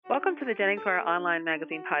Welcome to the JenningsWire Online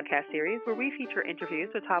Magazine podcast series, where we feature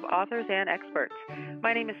interviews with top authors and experts.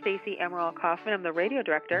 My name is Stacey Emerald Kaufman. I'm the radio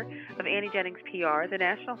director of Annie Jennings PR, the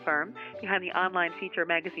national firm behind the online feature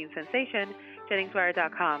magazine sensation,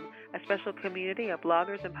 JenningsWire.com, a special community of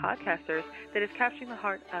bloggers and podcasters that is capturing the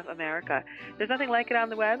heart of America. There's nothing like it on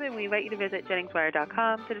the web, and we invite you to visit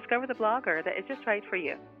JenningsWire.com to discover the blogger that is just right for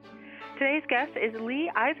you. Today's guest is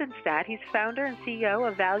Lee Eisenstadt. He's founder and CEO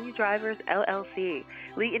of Value Drivers, LLC.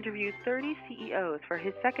 Lee interviewed 30 CEOs for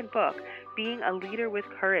his second book, Being a Leader with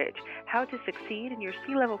Courage, How to Succeed in Your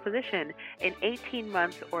C-Level Position in 18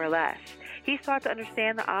 Months or Less. He sought to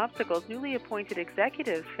understand the obstacles newly appointed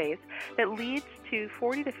executives face that leads to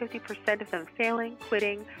 40 to 50% of them failing,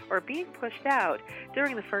 quitting, or being pushed out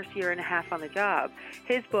during the first year and a half on the job.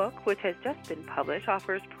 His book, which has just been published,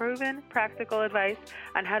 offers proven, practical advice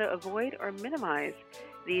on how to avoid or minimize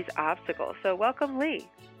these obstacles. So welcome, Lee.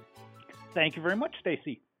 Thank you very much,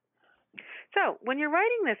 Stacey. So when you're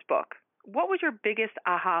writing this book, what was your biggest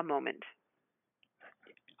aha moment?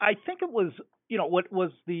 I think it was, what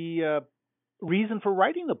was the reason for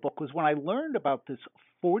writing the book was when I learned about this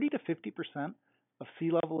 40 to 50% of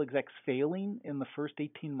C-level execs failing in the first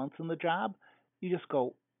 18 months in the job. You just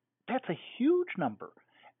go, that's a huge number.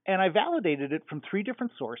 And I validated it from 3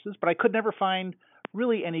 different sources, but I could never find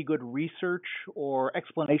really any good research or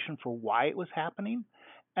explanation for why it was happening.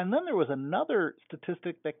 And then there was another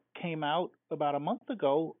statistic that came out about a month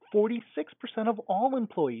ago, 46% of all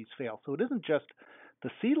employees fail. So it isn't just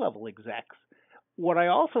the C-level execs. What I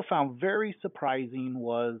also found very surprising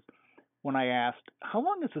was when I asked, how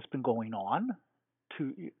long has this been going on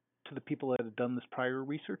to the people that had done this prior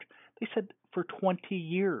research? They said for 20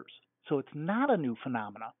 years. So it's not a new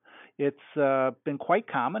phenomenon. It's been quite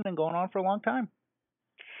common and going on for a long time.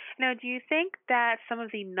 Now, do you think that some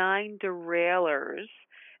of the 9 derailers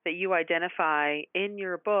that you identify in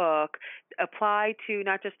your book apply to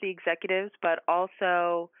not just the executives, but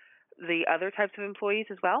also the other types of employees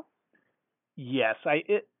as well? Yes,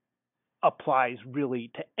 it applies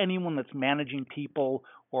really to anyone that's managing people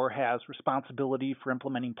or has responsibility for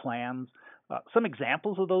implementing plans. Some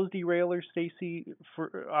examples of those derailers, Stacey,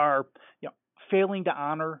 are failing to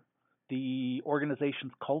honor the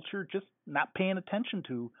organization's culture, just not paying attention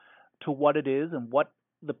to what it is and what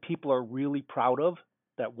the people are really proud of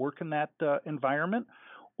that work in that environment,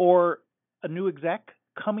 or a new exec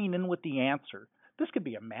coming in with the answer. This could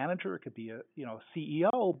be a manager, it could be a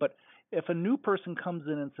CEO, but if a new person comes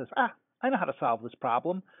in and says, I know how to solve this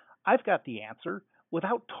problem, I've got the answer,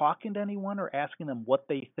 without talking to anyone or asking them what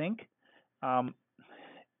they think,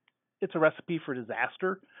 it's a recipe for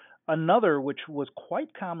disaster. Another, which was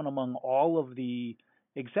quite common among all of the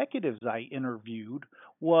executives I interviewed,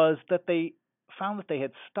 was that they found that they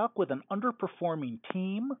had stuck with an underperforming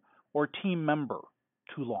team or team member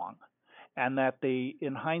too long, and that they,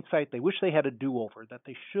 in hindsight, they wish they had a do-over, that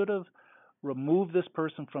they should have removed this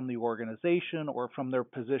person from the organization or from their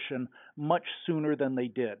position much sooner than they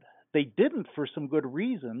did. They didn't for some good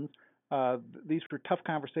reasons. These were tough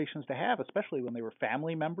conversations to have, especially when they were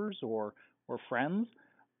family members or friends.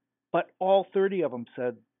 But all 30 of them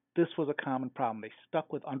said this was a common problem. They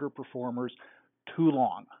stuck with underperformers too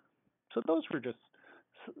long. So those were just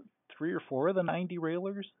 3 or 4 of the 9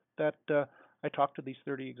 derailers that I talked to these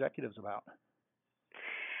 30 executives about.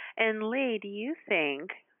 And Lee, do you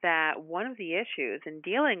think that one of the issues in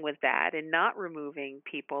dealing with that and not removing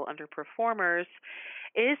people, underperformers,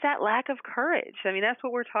 is that lack of courage? I mean, that's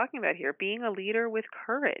what we're talking about here, being a leader with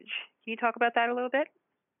courage. Can you talk about that a little bit?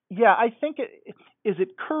 Yeah, I think is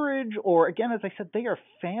it courage, or again, as I said, they are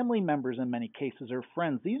family members in many cases or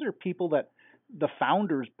friends. These are people that the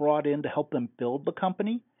founders brought in to help them build the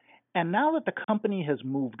company. And now that the company has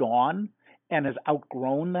moved on and has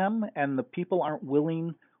outgrown them and the people aren't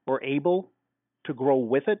willing or able to grow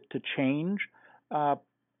with it, to change,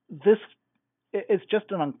 this is just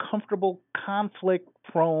an uncomfortable,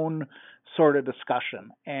 conflict-prone sort of discussion.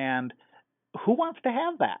 And who wants to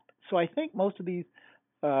have that? So I think most of these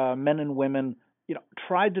men and women,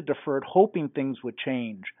 tried to defer it, hoping things would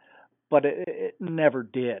change, but it never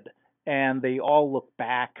did. And they all look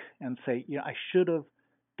back and say, I should have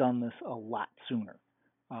done this a lot sooner.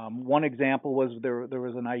 One example was there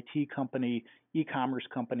was an IT company, e-commerce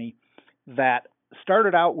company, that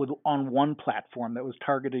started out on one platform that was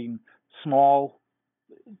targeting small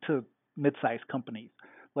to mid-sized companies.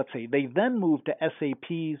 Let's say they then moved to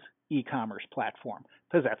SAP's e-commerce platform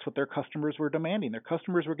because that's what their customers were demanding. Their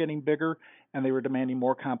customers were getting bigger and they were demanding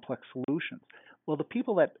more complex solutions. Well, the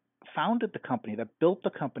people that founded the company, that built the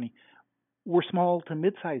company, were small to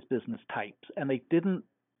mid-sized business types, and they didn't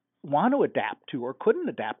want to adapt to or couldn't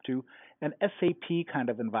adapt to an SAP kind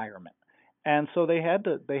of environment. And so they had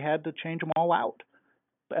to change them all out.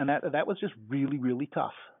 And that was just really, really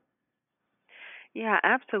tough. Yeah,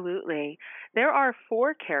 absolutely. There are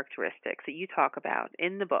 4 characteristics that you talk about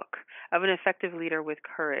in the book of an effective leader with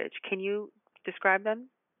courage. Can you describe them?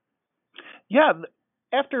 Yeah,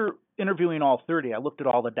 after interviewing all 30, I looked at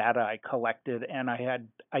all the data I collected, and I had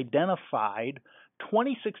identified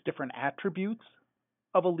 26 different attributes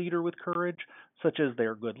of a leader with courage, such as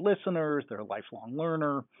they're good listeners, they're a lifelong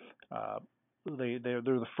learner, they're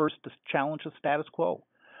the first to challenge the status quo.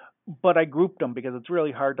 But I grouped them because it's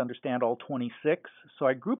really hard to understand all 26. So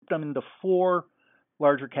I grouped them into 4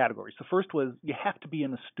 larger categories. The first was you have to be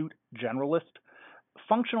an astute generalist.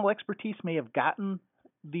 Functional expertise may have gotten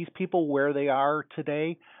these people where they are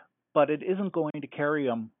today, but it isn't going to carry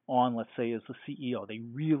them on, let's say, as the CEO. They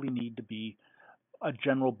really need to be a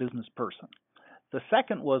general business person. The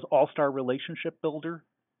second was all-star relationship builder.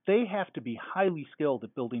 They have to be highly skilled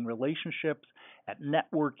at building relationships, at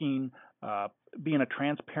networking, being a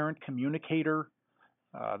transparent communicator.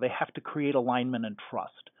 They have to create alignment and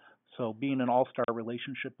trust. So being an all-star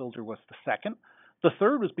relationship builder was the second. The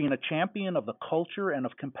third was being a champion of the culture and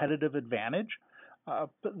of competitive advantage.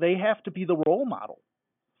 They have to be the role model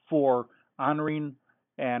for honoring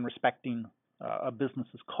and respecting a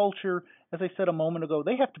business's culture. As I said a moment ago,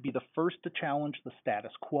 they have to be the first to challenge the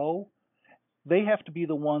status quo. They have to be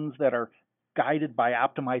the ones that are guided by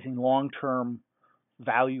optimizing long-term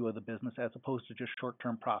value of the business as opposed to just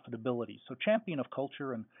short-term profitability. So champion of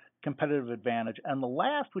culture and competitive advantage. And the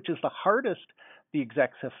last, which is the hardest the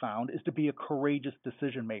execs have found, is to be a courageous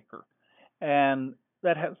decision maker. And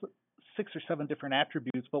that has 6 or 7 different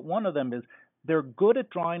attributes, but one of them is they're good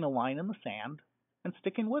at drawing a line in the sand and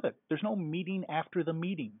sticking with it. There's no meeting after the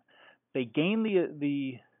meeting. They gain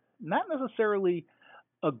the not necessarily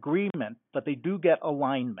agreement, but they do get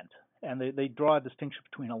alignment. And they draw a distinction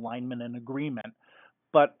between alignment and agreement.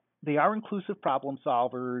 But they are inclusive problem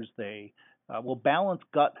solvers. They will balance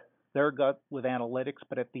their gut with analytics.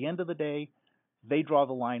 But at the end of the day, they draw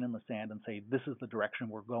the line in the sand and say, this is the direction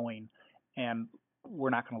we're going, and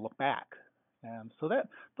we're not going to look back. And so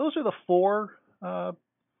those are the 4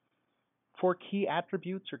 key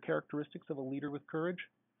attributes or characteristics of a leader with courage.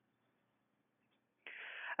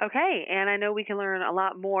 Okay, and I know we can learn a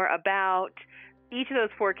lot more about each of those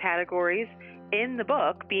 4 categories in the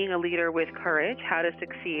book, Being a Leader with Courage, How to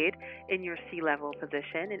Succeed in Your C-Level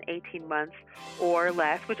Position in 18 Months or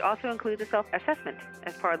Less, which also includes a self-assessment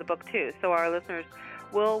as part of the book too. So our listeners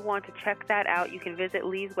will want to check that out. You can visit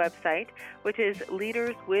Lee's website, which is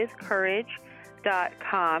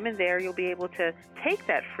leaderswithcourage.com, and there you'll be able to take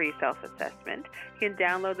that free self-assessment. You can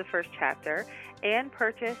download the first chapter and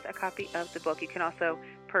purchase a copy of the book. You can also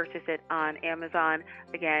purchase it on Amazon.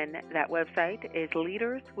 Again, that website is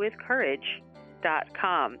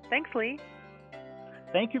leaderswithcourage.com. Thanks, Lee.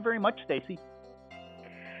 Thank you very much, Stacy.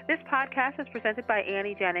 This podcast is presented by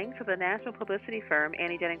Annie Jennings of the national publicity firm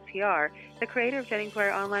Annie Jennings PR, the creator of Jennings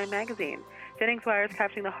Wire Online Magazine. Jennings Wire is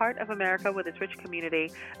capturing the heart of America with its rich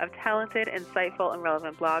community of talented, insightful, and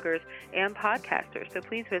relevant bloggers and podcasters. So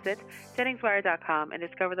please visit JenningsWire.com and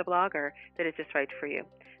discover the blogger that is just right for you.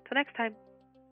 Till next time.